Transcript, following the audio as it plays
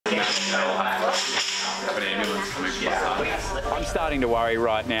starting to worry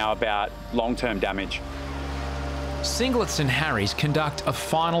right now about long-term damage. Singlets and Harries conduct a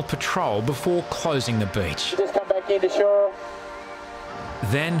final patrol before closing the beach. Just come back into shore.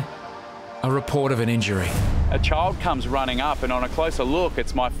 Then, a report of an injury. A child comes running up, and on a closer look,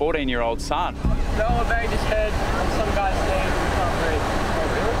 it's my 14-year-old son. Noah banged his head on some guy's stand. Can't breathe. Oh,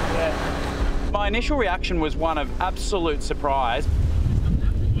 really? Yeah. My initial reaction was one of absolute surprise.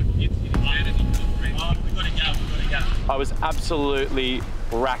 I was absolutely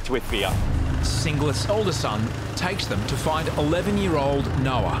racked with fear. Singlet's older son takes them to find 11-year-old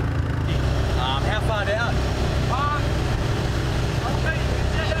Noah. How far down?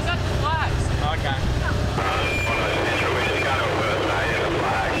 Okay.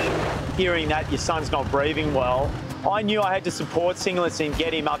 Hearing that your son's not breathing well, I knew I had to support Singlets and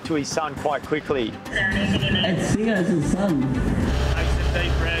get him up to his son quite quickly. It's Singlets' son. Take some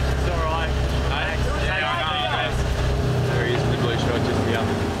deep breath, it's all right. There he is in the blue short just here.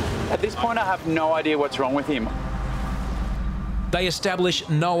 At this point, I have no idea what's wrong with him. They establish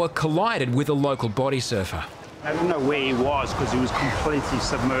Noah collided with a local body surfer. I don't know where he was because he was completely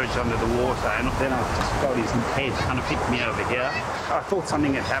submerged under the water, and then I just felt his head kind of hit me over here. I thought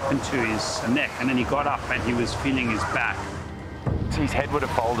something had happened to his neck, and then he got up and he was feeling his back. His head would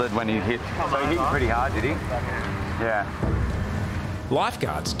have folded when he hit. So he hit pretty hard, did he? Yeah.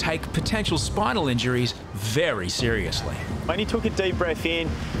 Lifeguards take potential spinal injuries very seriously. When he took a deep breath in,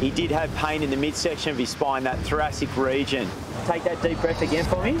 he did have pain in the midsection of his spine, that thoracic region. Take that deep breath again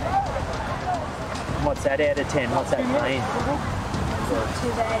for me. What's that out of 10? What's that pain?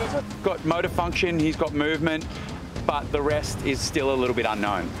 Got motor function, he's got movement, but the rest is still a little bit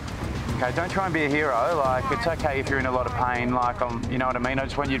unknown. Okay, don't try and be a hero. Like, it's okay if you're in a lot of pain. Like, you know what I mean? I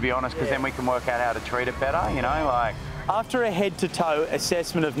just want you to be honest, because then we can work out how to treat it better, you know? Like. After a head-to-toe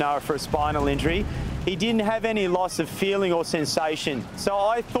assessment of Noah for a spinal injury, he didn't have any loss of feeling or sensation. So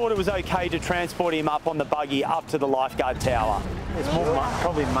I thought it was okay to transport him up on the buggy up to the lifeguard tower. It's more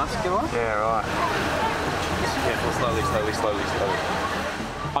probably muscular. Yeah, right. Careful, slowly.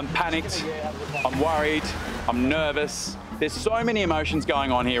 I'm panicked, I'm worried, I'm nervous. There's so many emotions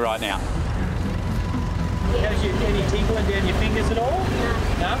going on here right now. How's any tingling down your fingers at all?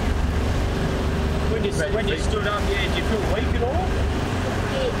 No? When you stood up, yeah, did you feel weak at all?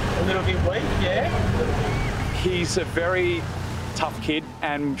 A little bit weak, yeah? He's a very tough kid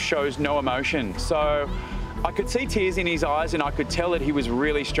and shows no emotion. So I could see tears in his eyes and I could tell that he was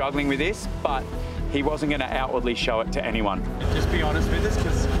really struggling with this, but he wasn't going to outwardly show it to anyone. Just be honest with us,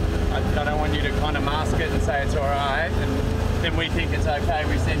 because I don't want you to kind of mask it and say it's all right, and then we think it's okay,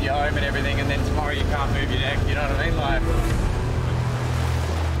 we send you home and everything, and then tomorrow you can't move your neck, you know what I mean? Like.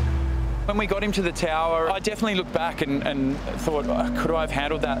 When we got him to the tower, I definitely looked back and thought, could I have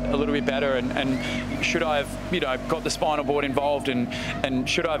handled that a little bit better, and should I have, got the spinal board involved, and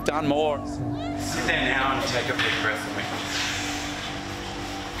should I have done more? Sit there now and take a big breath for me.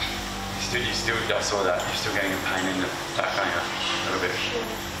 You still, I saw that, you're still getting a pain in the back, aren't you? A little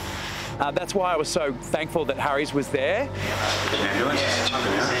bit. That's why I was so thankful that Harries was there. The ambulance is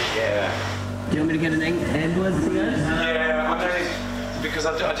chucking out. Yeah. Do you want me to get an ambulance to go? Yeah, because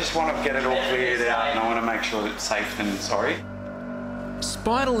I just want to get it all cleared out and I want to make sure that it's safe and sorry.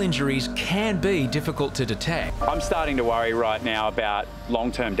 Spinal injuries can be difficult to detect. I'm starting to worry right now about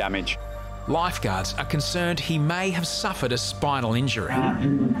long-term damage. Lifeguards are concerned he may have suffered a spinal injury. That's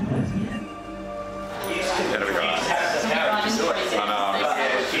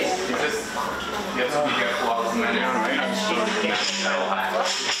all.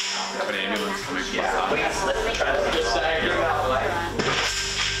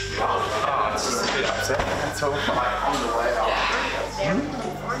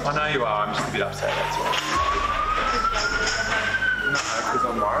 I know you are, I'm just a bit upset, that's all. No, because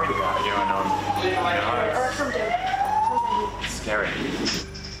I'm worried about you and it's scary.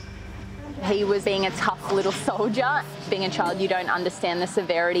 He was being a tough little soldier. Being a child, you don't understand the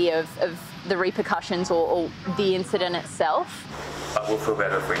severity of the repercussions or the incident itself. But we'll feel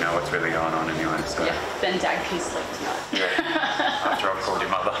better if we know what's really going on anyway, so. Yeah, then Dad can sleep tonight. Yeah, after I've called your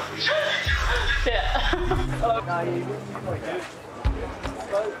mother. Yeah.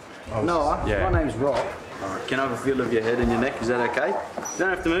 Noah, yeah. My name's Rob. Alright, can I have a feel of your head and your neck? Is that okay? You don't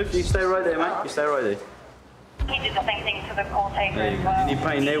have to move. You stay right there, mate. You stay right there. He did the same thing to the call taker There you as go. well. Any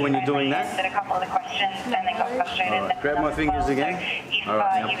pain there when you're doing that? Did a couple of the questions and then got frustrated. Alright, grab my fingers again.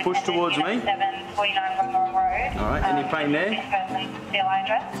 Alright, now push towards me. 749 Glenmore Road. Alright, any pain there? This person's CLI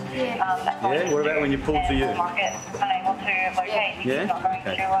address. Yeah, what about when you pull to you? Market unable to locate. Yeah? Not going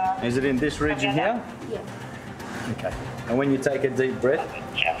Okay. to, Is it in this region here? Yeah. Okay. And when you take a deep breath,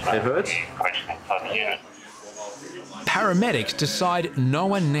 it hurts? paramedics decide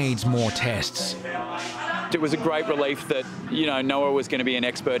Noah needs more tests. It was a great relief that, you know, Noah was going to be in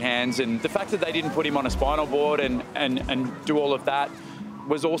expert hands, and the fact that they didn't put him on a spinal board and do all of that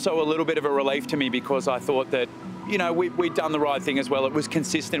was also a little bit of a relief to me, because I thought that, you know, we'd done the right thing as well. It was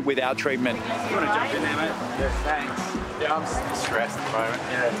consistent with our treatment. You want to jump in there, mate? Yeah, thanks. Yeah, I'm stressed at the moment.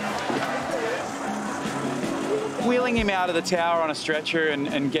 Yeah. Wheeling him out of the tower on a stretcher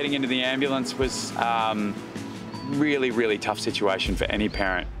and getting into the ambulance was really, really tough situation for any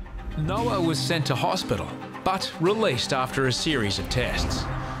parent. Noah was sent to hospital, but released after a series of tests.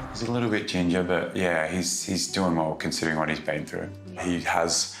 He's a little bit ginger, but yeah, he's doing well considering what he's been through. He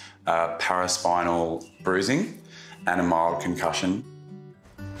has paraspinal bruising and a mild concussion.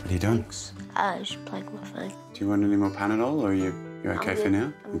 What are you doing? Just playing my phone. Do you want any more Panadol, or are you okay for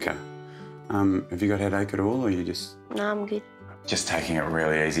now? Okay. Have you got headache at all, or you just... No, I'm good. Just taking it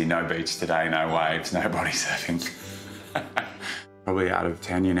really easy. No beach today, no waves, no body surfing. Probably out of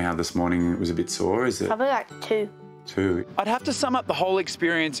 10, you know how this morning it was a bit sore, is it? Probably like 2. 2. I'd have to sum up the whole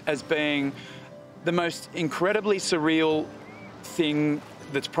experience as being the most incredibly surreal thing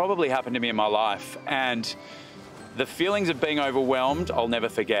that's probably happened to me in my life. And the feelings of being overwhelmed, I'll never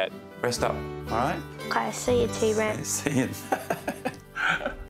forget. Rest up, all right? Okay, see you, T-Ram. See you.